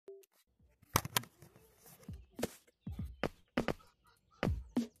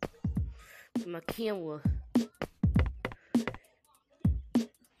my camera.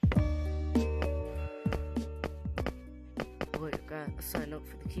 Wait, I gotta sign up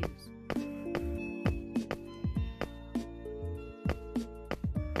for the queues.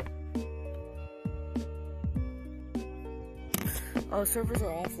 Oh, servers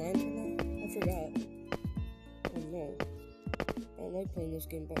are offline for now? I forgot. Oh no. I don't like playing this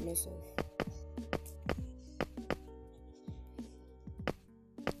game by myself.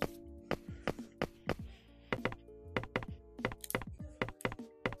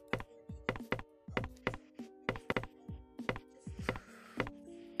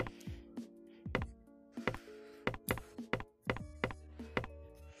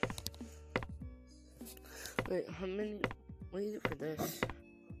 Wait, how many? What is it for this?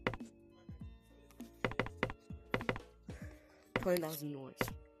 20,000 noise.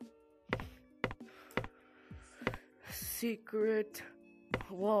 Secret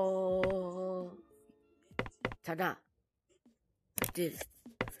wall. Ta-da! I did it.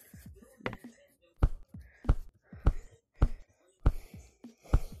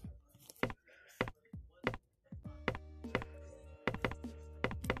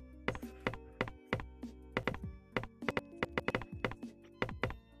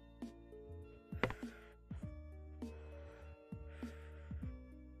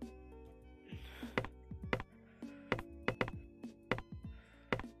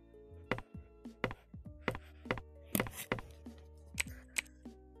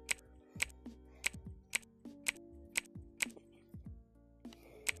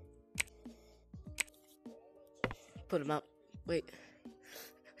 Put him out. Wait.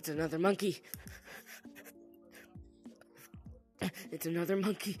 It's another monkey. It's another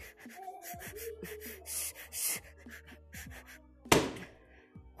monkey.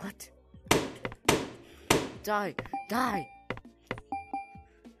 What? Die. Die.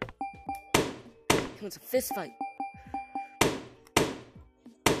 He wants a fist fight.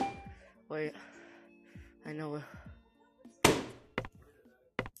 Wait. I know it.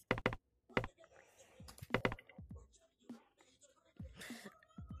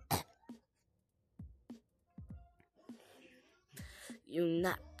 You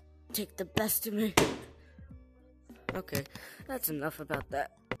not take the best of me. Okay, that's enough about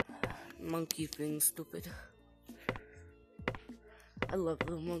that monkey thing, stupid. I love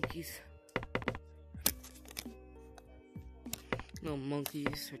little monkeys. Little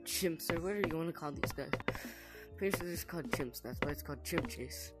monkeys or chimps or whatever you want to call these guys. Pretty sure it's called chimps, that's why it's called Chimp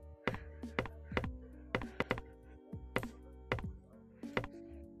Chase.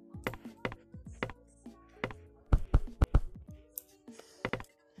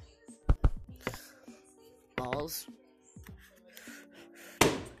 Balls.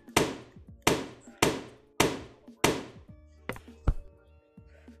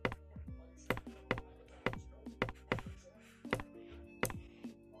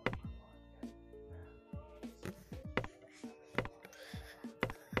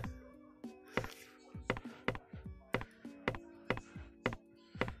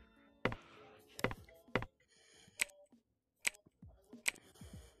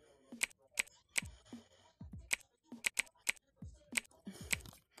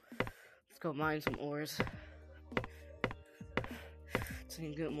 Go mine some ores so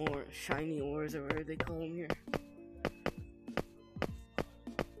you can get more shiny ores or whatever they call them here.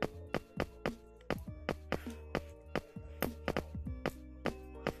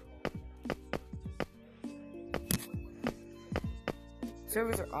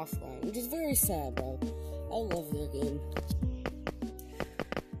 Servers are offline, which is very sad, bro. I love their game.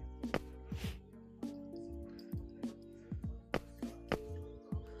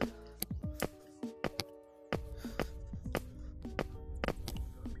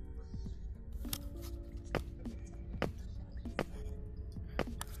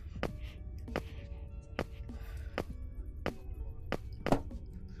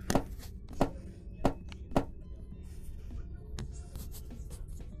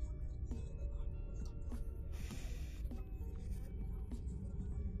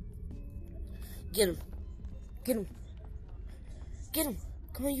 Get him. Get him. Get him.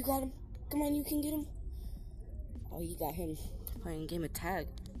 Come on, you got him. Come on, you can get him. Oh, you got him. Playing game of tag.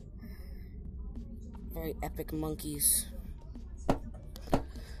 Very epic monkeys.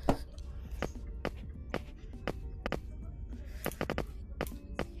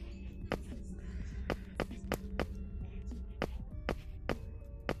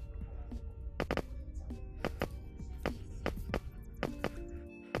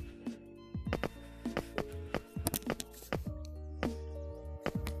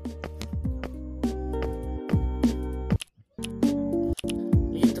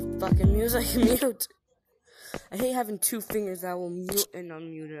 Fuck can mute. I hate having two fingers that will mute and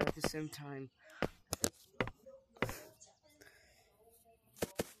unmute it at the same time.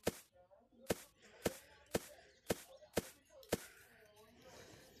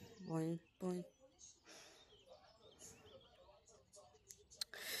 Boing, boing.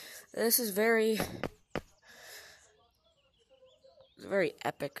 This is very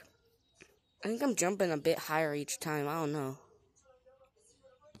epic. I think I'm jumping a bit higher each time. I don't know.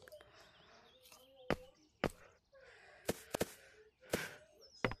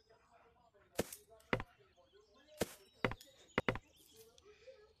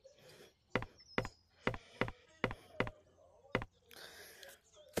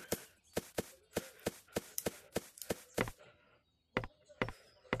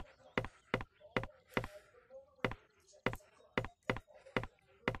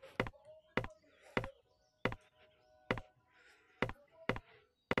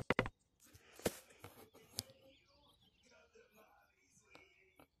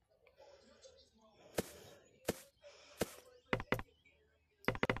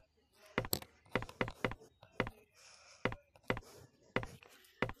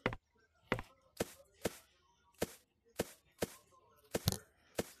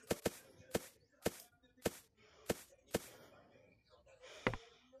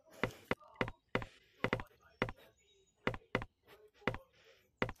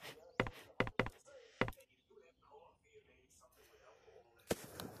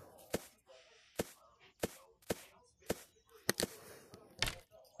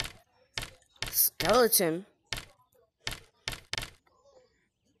 Skeleton?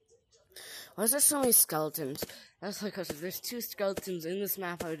 Why is there so many skeletons? That's because there's two skeletons in this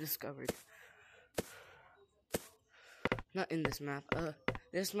map I discovered. Not in this map,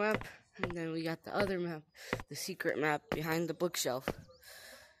 this map, and then we got the other map, the secret map behind the bookshelf.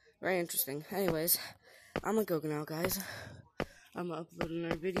 Very interesting. Anyways, I'm gonna go now, guys. I'm gonna upload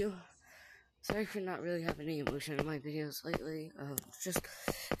another video. Sorry for not really having any emotion in my videos lately. It's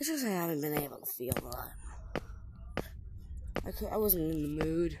just I haven't been able to feel a lot. I wasn't in the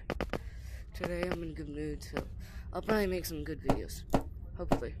mood today. I'm in a good mood, so I'll probably make some good videos,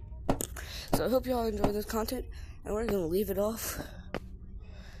 hopefully. So I hope y'all enjoy this content, and we're gonna leave it off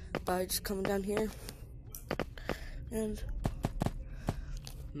by just coming down here and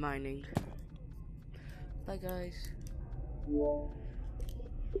mining. Bye, guys.